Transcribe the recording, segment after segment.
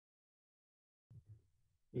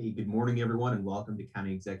Hey, good morning, everyone, and welcome to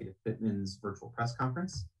County Executive Pittman's virtual press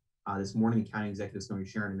conference. This morning, the County Executive is going to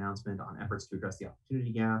share an announcement on efforts to address the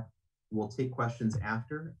opportunity gap. We'll take questions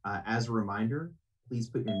after. As a reminder, please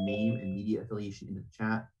put your name and media affiliation into the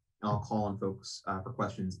chat, and I'll call on folks for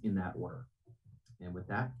questions in that order. And with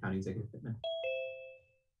that, County Executive Pittman.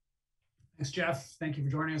 Thanks, Jeff. Thank you for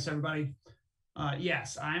joining us, everybody.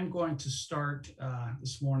 Yes, I'm going to start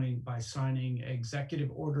this morning by signing Executive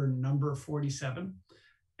Order number 47.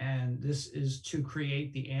 And this is to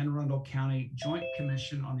create the Anne Arundel County Joint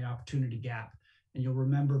Commission on the Opportunity Gap. And you'll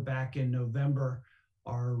remember back in November,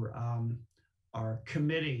 our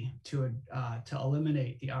committee to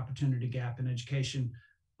eliminate the opportunity gap in education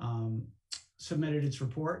submitted its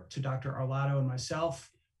report to Dr. Arlotto and myself.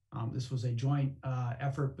 This was a joint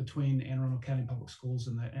effort between Anne Arundel County Public Schools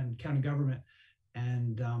and county government.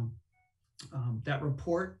 And that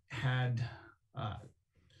report had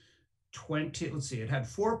it had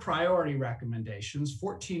 4 priority recommendations,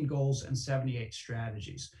 14 goals, and 78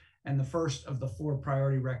 strategies. And the first of the 4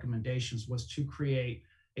 priority recommendations was to create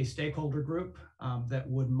a stakeholder group that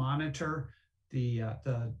would monitor the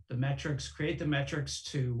metrics, create the metrics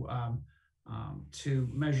to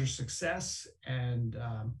measure success, and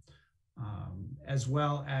as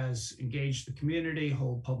well as engage the community,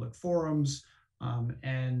 hold public forums,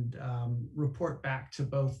 and report back to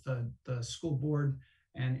both the school board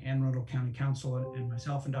and Anne Arundel County Council and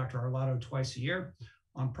myself and Dr. Arlotto twice a year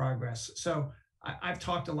on progress. So I've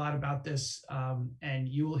talked a lot about this, and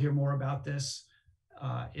you will hear more about this.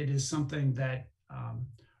 It is something that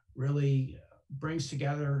really brings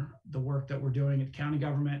together the work that we're doing at county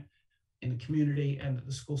government, in the community, and that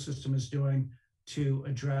the school system is doing to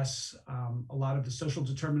address a lot of the social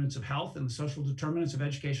determinants of health and the social determinants of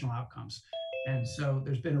educational outcomes. And so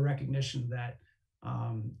there's been a recognition that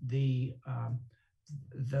the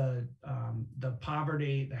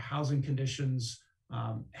poverty, the housing conditions,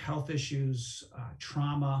 health issues,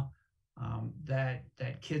 trauma that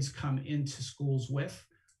kids come into schools with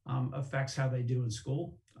affects how they do in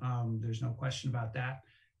school. There's no question about that.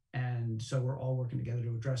 And so we're all working together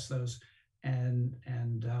to address those. And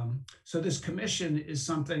so this commission is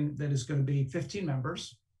something that is going to be 15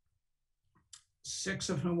 members, 6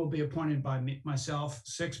 of whom will be appointed by myself,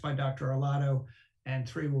 6 by Dr. Arlotto, and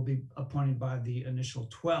 3 will be appointed by the initial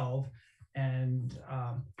 12. And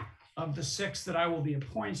of the 6 that I will be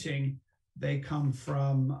appointing, they come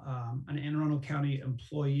from an Anne Arundel County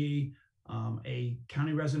employee, a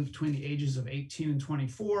county resident between the ages of 18 and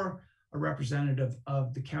 24, a representative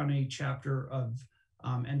of the county chapter of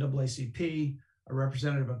NAACP, a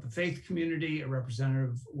representative of the faith community, a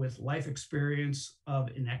representative with life experience of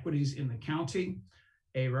inequities in the county,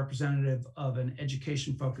 a representative of an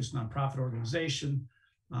education-focused nonprofit organization,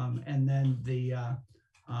 and then the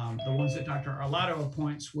ones that Dr. Arlotto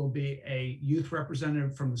appoints will be a youth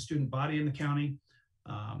representative from the student body in the county,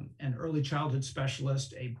 an early childhood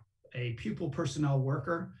specialist, a pupil personnel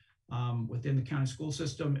worker within the county school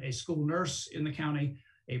system, a school nurse in the county,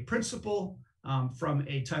 a principal from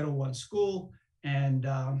a Title I school, and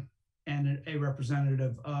a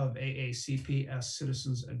representative of AACPS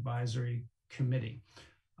Citizens Advisory Committee.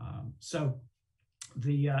 So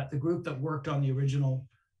the group that worked on the original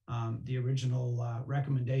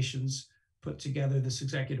recommendations put together this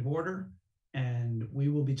executive order, and we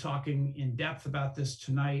will be talking in depth about this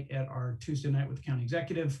tonight at our Tuesday night with the county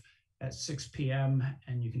executive at 6 p.m.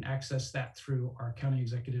 And you can access that through our county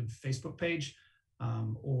executive Facebook page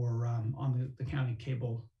or on the county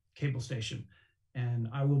cable station. And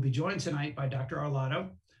I will be joined tonight by Dr. Arlotto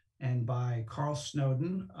and by Carl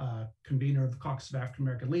Snowden, convener of the Caucus of African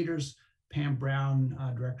American Leaders, Pam Brown,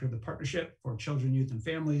 director of the Partnership for Children, Youth, and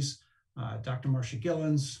Families, Dr. Marcia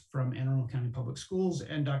Gillens from Anne Arundel County Public Schools,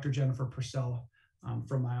 and Dr. Jennifer Purcell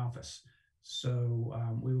from my office. So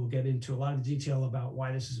we will get into a lot of detail about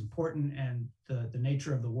why this is important and the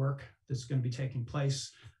nature of the work that's going to be taking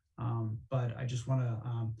place. But I just want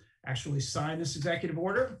to actually sign this executive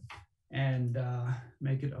order and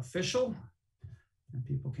make it official. And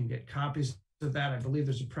people can get copies of that. I believe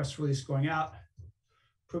there's a press release going out,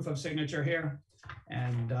 proof of signature here.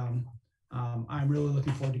 And I'm really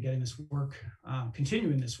looking forward to getting this work,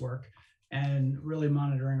 continuing this work, and really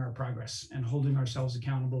monitoring our progress and holding ourselves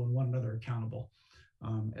accountable and one another accountable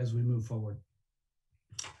as we move forward.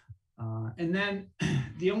 And then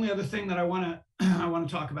the only other thing that I want to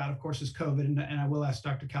talk about, of course, is COVID, and I will ask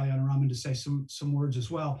Dr. Kalyana Raman to say some words as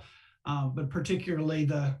well. But particularly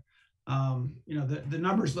the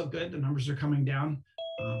numbers look good. The numbers are coming down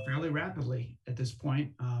fairly rapidly at this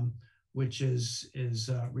point, which is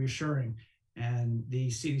reassuring. And the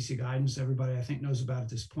CDC guidance, everybody I think knows about at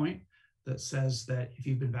this point, that says that if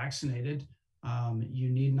you've been vaccinated, you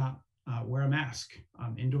need not wear a mask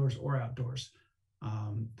indoors or outdoors.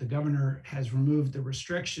 The governor has removed the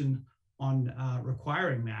restriction on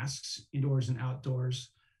requiring masks indoors and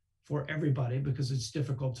outdoors for everybody because it's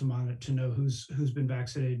difficult to monitor to know who's been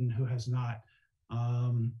vaccinated and who has not.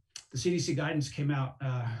 The CDC guidance came out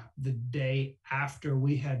the day after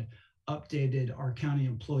we had updated our county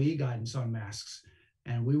employee guidance on masks,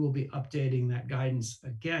 and we will be updating that guidance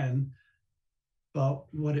again. But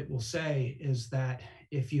what it will say is that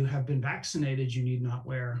if you have been vaccinated, you need not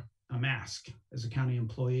wear a mask as a county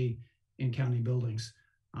employee in county buildings.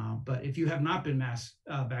 But if you have not been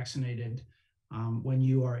vaccinated, when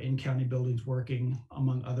you are in county buildings working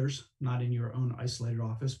among others, not in your own isolated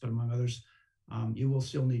office, but among others, you will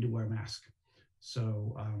still need to wear a mask.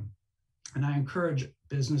 So, and I encourage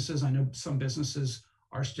businesses, I know some businesses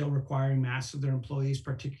are still requiring masks of their employees,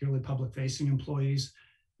 particularly public-facing employees.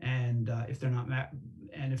 And if they're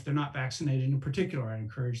not vaccinated in particular, I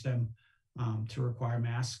encourage them to require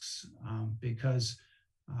masks because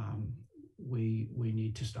we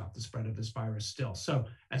need to stop the spread of this virus still. So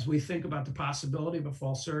as we think about the possibility of a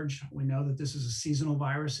fall surge, we know that this is a seasonal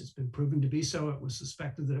virus. It's been proven to be so. It was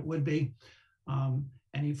suspected that it would be.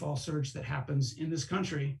 Any fall surge that happens in this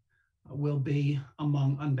country will be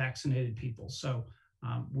among unvaccinated people. So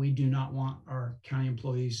we do not want our county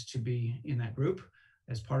employees to be in that group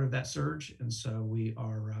as part of that surge. And so we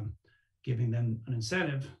are giving them an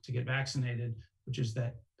incentive to get vaccinated, which is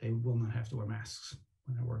that they will not have to wear masks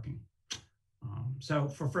when they're working. So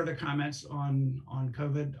for further comments on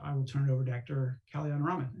COVID, I will turn it over to Dr.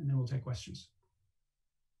 Kalyan-Raman, and then we'll take questions.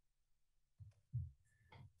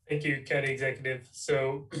 Thank you, County Executive.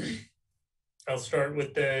 So I'll start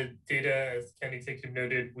with the data. As County Executive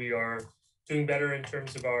noted, we are doing better in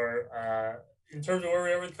terms of our in terms of where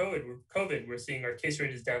we are with COVID. We're seeing our case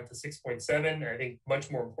rate is down to 6.7. I think much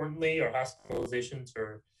more importantly, our hospitalizations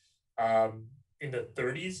are in the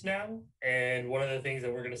 30s now. And one of the things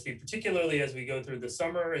that we're going to see, particularly as we go through the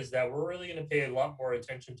summer, is that we're really going to pay a lot more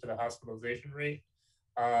attention to the hospitalization rate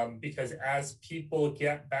because as people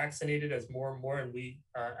get vaccinated, as more and more, and we,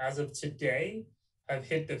 as of today, have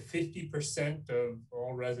hit the 50% of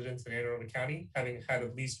all residents in Anne Arundel County having had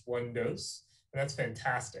at least one dose. And that's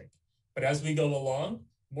fantastic. But as we go along,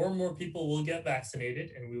 more and more people will get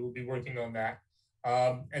vaccinated, and we will be working on that.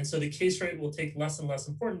 And so the case rate will take less and less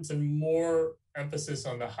importance and more emphasis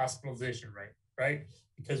on the hospitalization rate, right?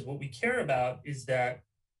 Because what we care about is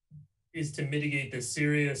to mitigate the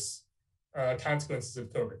serious consequences of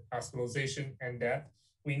COVID, hospitalization and death.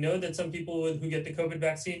 We know that some people who get the COVID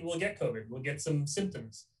vaccine will get COVID, will get some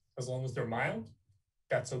symptoms. As long as they're mild,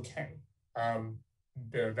 that's okay.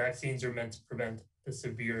 The vaccines are meant to prevent the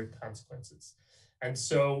severe consequences. And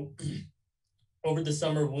so over the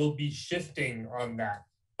summer, we'll be shifting on that.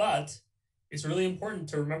 But it's really important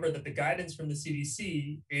to remember that the guidance from the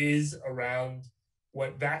CDC is around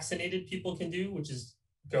what vaccinated people can do, which is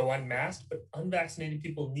go unmasked, but unvaccinated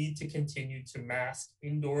people need to continue to mask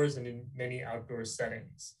indoors and in many outdoor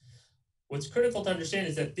settings. What's critical to understand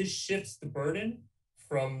is that this shifts the burden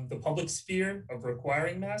from the public sphere of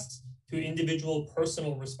requiring masks to individual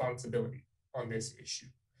personal responsibility on this issue.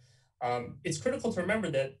 It's critical to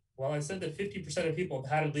remember that while I said that 50% of people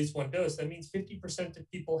have had at least one dose, that means 50%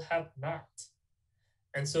 of people have not.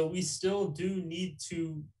 And so we still do need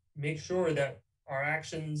to make sure that our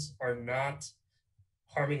actions are not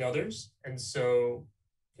harming others. And so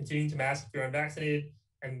continuing to mask if you're unvaccinated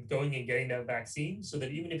and going and getting that vaccine so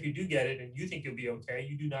that even if you do get it and you think you'll be okay,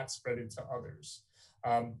 you do not spread it to others.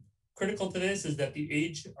 Critical to this is that the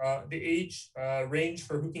age range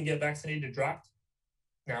for who can get vaccinated dropped.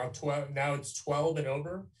 Now it's 12 and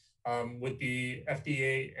over with the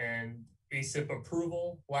FDA and ACIP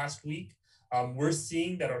approval last week. We're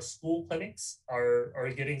seeing that our school clinics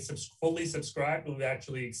are getting fully subscribed. We've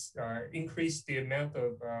actually increased the amount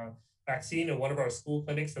of vaccine in one of our school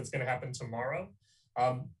clinics. That's going to happen tomorrow.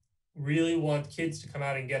 Really want kids to come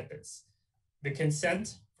out and get this. The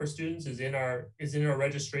consent for students is in our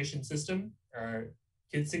registration system.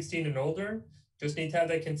 Kids 16 and older just need to have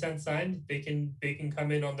that consent signed. They can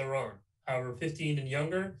come in on their own. However, 15 and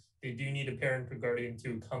younger, they do need a parent or guardian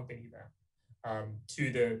to accompany them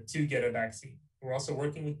to get a vaccine. We're also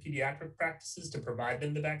working with pediatric practices to provide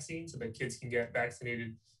them the vaccine so that kids can get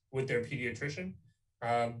vaccinated with their pediatrician.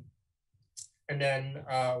 And then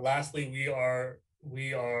lastly, we want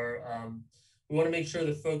to make sure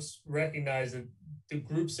that folks recognize that the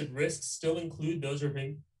groups at risk still include those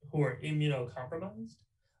who are immunocompromised.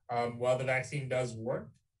 While the vaccine does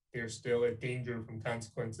work, they're still at danger from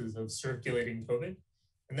consequences of circulating COVID.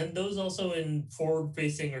 And then those also in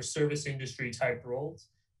forward-facing or service industry type roles.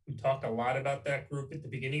 We talked a lot about that group at the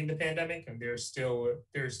beginning of the pandemic, and they're still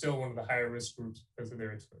one of the higher risk groups because of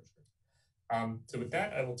their exposure. So with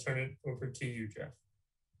that, I will turn it over to you, Jeff.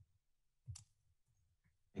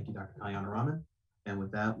 Thank you, Dr. Kalyana. And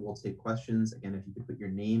with that, we'll take questions. Again, if you could put your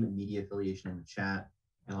name and media affiliation in the chat,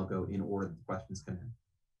 and I'll go in order that the questions come in.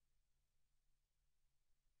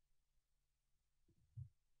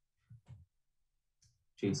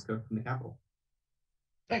 Chase Cook from the Capitol.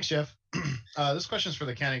 Thanks, Jeff. This question is for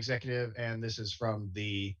the county executive, and this is from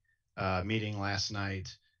the meeting last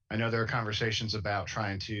night. I know there are conversations about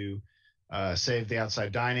trying to save the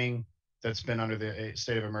outside dining that's been under the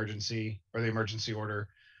state of emergency or the emergency order.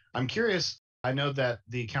 I'm curious, I know that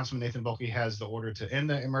the Councilman Nathan Bulkey has the order to end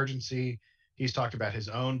the emergency. He's talked about his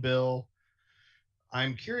own bill.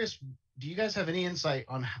 I'm curious, do you guys have any insight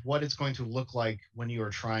on what it's going to look like when you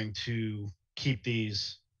are trying to keep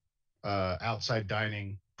these outside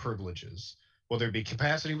dining privileges? Will there be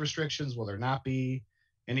capacity restrictions? Will there not be?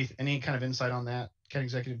 Any kind of insight on that, County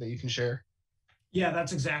Executive, that you can share? Yeah,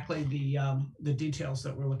 that's exactly the details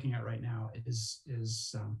that we're looking at right now. Is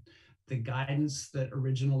the guidance that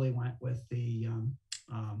originally went with the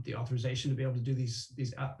authorization to be able to do these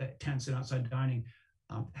tents and outside dining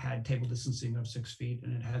had table distancing of 6 feet,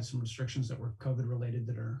 and it had some restrictions that were COVID related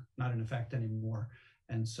that are not in effect anymore.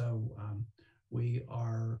 And so we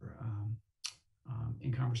are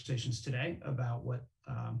in conversations today about what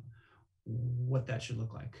that should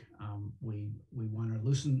look like. We want to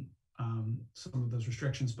loosen some of those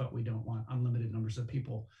restrictions, but we don't want unlimited numbers of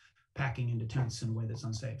people packing into tents in a way that's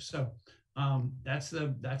unsafe. So that's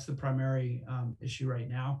the primary issue right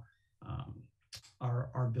now.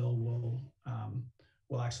 Our bill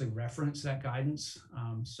will actually reference that guidance,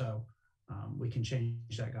 so we can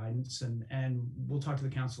change that guidance, and we'll talk to the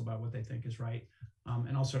council about what they think is right,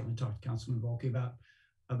 and I'll certainly talk to Councilman Volkey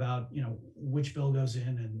about which bill goes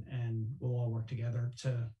in, and we'll all work together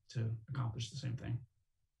to accomplish the same thing.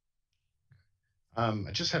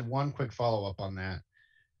 I just had one quick follow-up on that.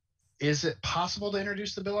 Is it possible to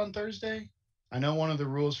introduce the bill on Thursday? I know one of the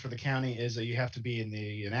rules for the county is that you have to be in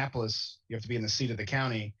the Annapolis, you have to be in the seat of the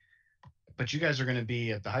county, but you guys are going to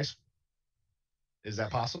be at the high school. Is that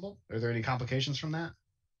possible? Are there any complications from that?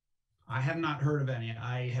 I have not heard of any.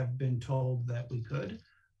 I have been told that we could.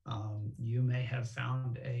 You may have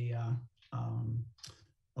found a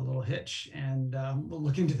little hitch, and we'll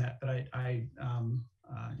look into that. But I've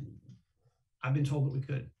been told that we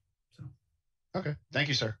could. So. Okay. Thank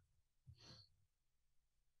you, sir.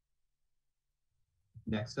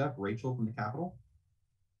 Next up, Rachel from the Capitol.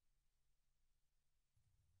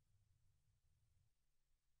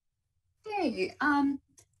 Hey,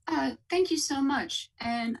 thank you so much.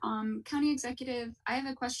 And County Executive, I have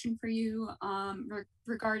a question for you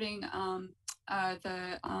regarding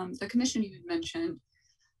the commission you had mentioned.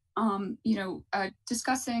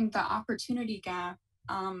 Discussing the opportunity gap.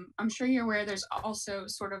 I'm sure you're aware there's also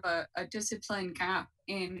sort of a discipline gap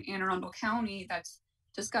in Anne Arundel County that's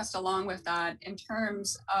discussed along with that in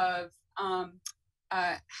terms of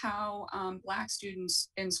how Black students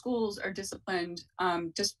in schools are disciplined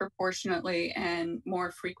disproportionately and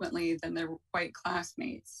more frequently than their white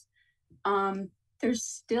classmates. There's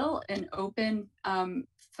still an open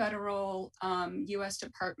federal U.S.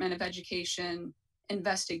 Department of Education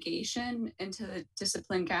investigation into the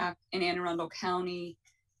discipline gap in Anne Arundel County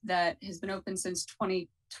that has been open since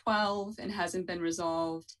 2012 and hasn't been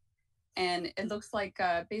resolved. And it looks like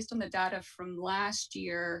based on the data from last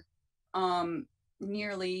year,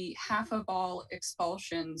 nearly half of all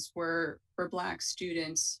expulsions were for Black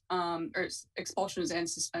students, or expulsions and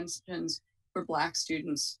suspensions for Black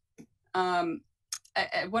students.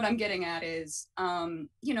 What I'm getting at is,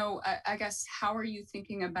 I guess, how are you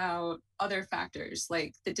thinking about other factors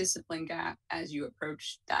like the discipline gap as you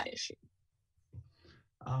approach that issue?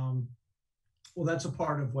 Well, that's a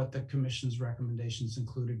part of what the commission's recommendations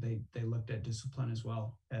included. They looked at discipline as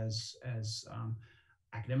well as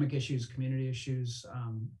academic issues, community issues,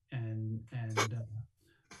 and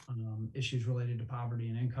issues related to poverty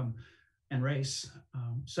and income and race.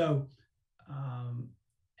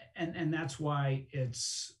 And that's why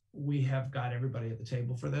we have got everybody at the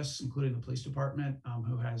table for this, including the police department,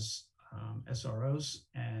 who has SROs,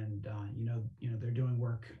 and they're doing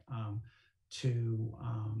work to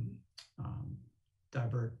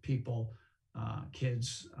divert people,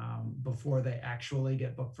 kids, before they actually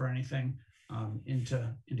get booked for anything,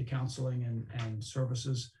 into counseling and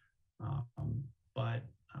services. But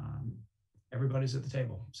everybody's at the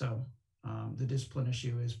table. So the discipline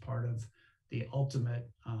issue is part of the ultimate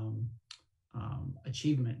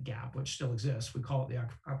achievement gap, which still exists. We call it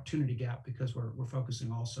the opportunity gap because we're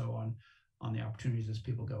focusing also on the opportunities as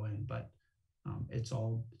people go in, but it's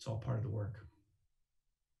all part of the work.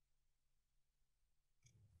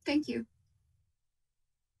 Thank you.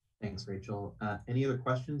 Thanks, Rachel. Any other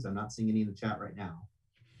questions? I'm not seeing any in the chat right now.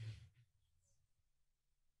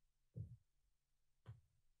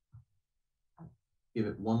 Give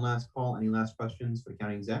it one last call. Any last questions for the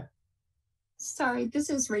county exec? Sorry, this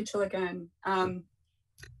is Rachel again.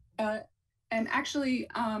 And actually,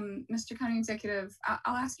 Mr. County Executive,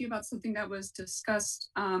 I'll ask you about something that was discussed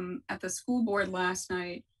at the school board last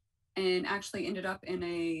night and actually ended up in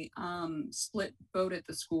a split vote at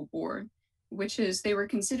the school board, which is they were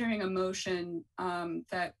considering a motion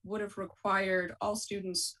that would have required all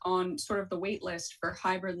students on sort of the wait list for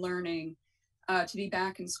hybrid learning to be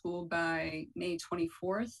back in school by May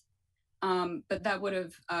 24th. But that would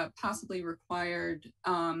have possibly required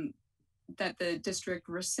that the district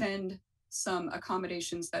rescind some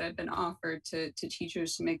accommodations that had been offered to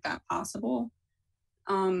teachers to make that possible.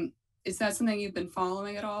 Is that something you've been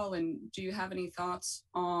following at all? And do you have any thoughts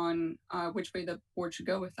on which way the board should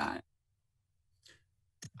go with that?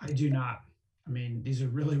 I do not. I mean, these are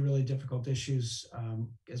really, really difficult issues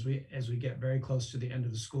as we get very close to the end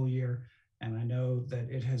of the school year. And I know that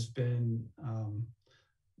it has been,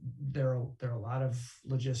 there are a lot of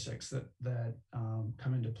logistics that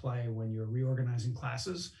come into play when you're reorganizing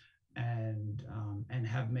classes and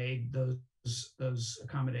have made those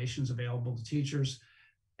accommodations available to teachers.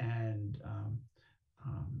 And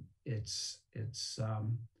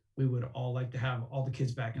we would all like to have all the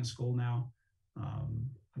kids back in school now.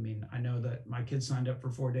 I mean, I know that my kids signed up for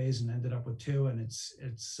 4 days and ended up with 2, and it's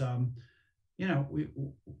you know, we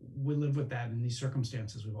live with that in these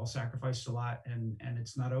circumstances. We've all sacrificed a lot, and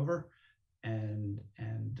it's not over. And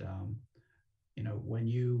you know, when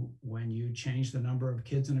you change the number of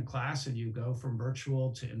kids in a class and you go from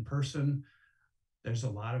virtual to in person, there are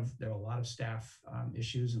a lot of staff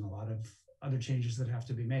issues and a lot of other changes that have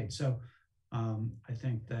to be made. So I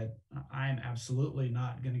think that I am absolutely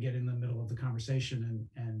not going to get in the middle of the conversation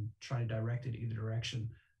and try to direct it either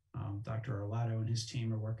direction. Dr. Arlato and his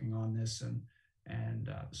team are working on this, and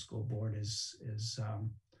the school board is you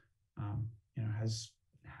know, has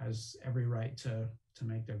every right to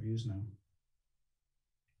make their views known.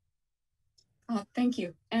 Thank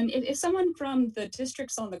you. And if someone from the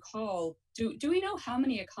district's on the call, do we know how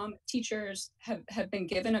many teachers have been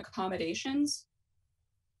given accommodations?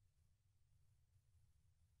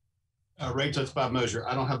 Rachel, it's Bob Mosier.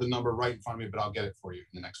 I don't have the number right in front of me, but I'll get it for you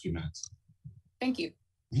in the next few minutes. Thank you.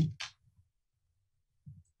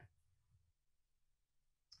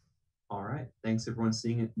 All right. Thanks, everyone.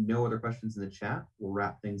 Seeing it, no other questions in the chat. We'll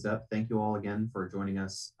wrap things up. Thank you all again for joining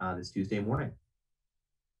us this Tuesday morning.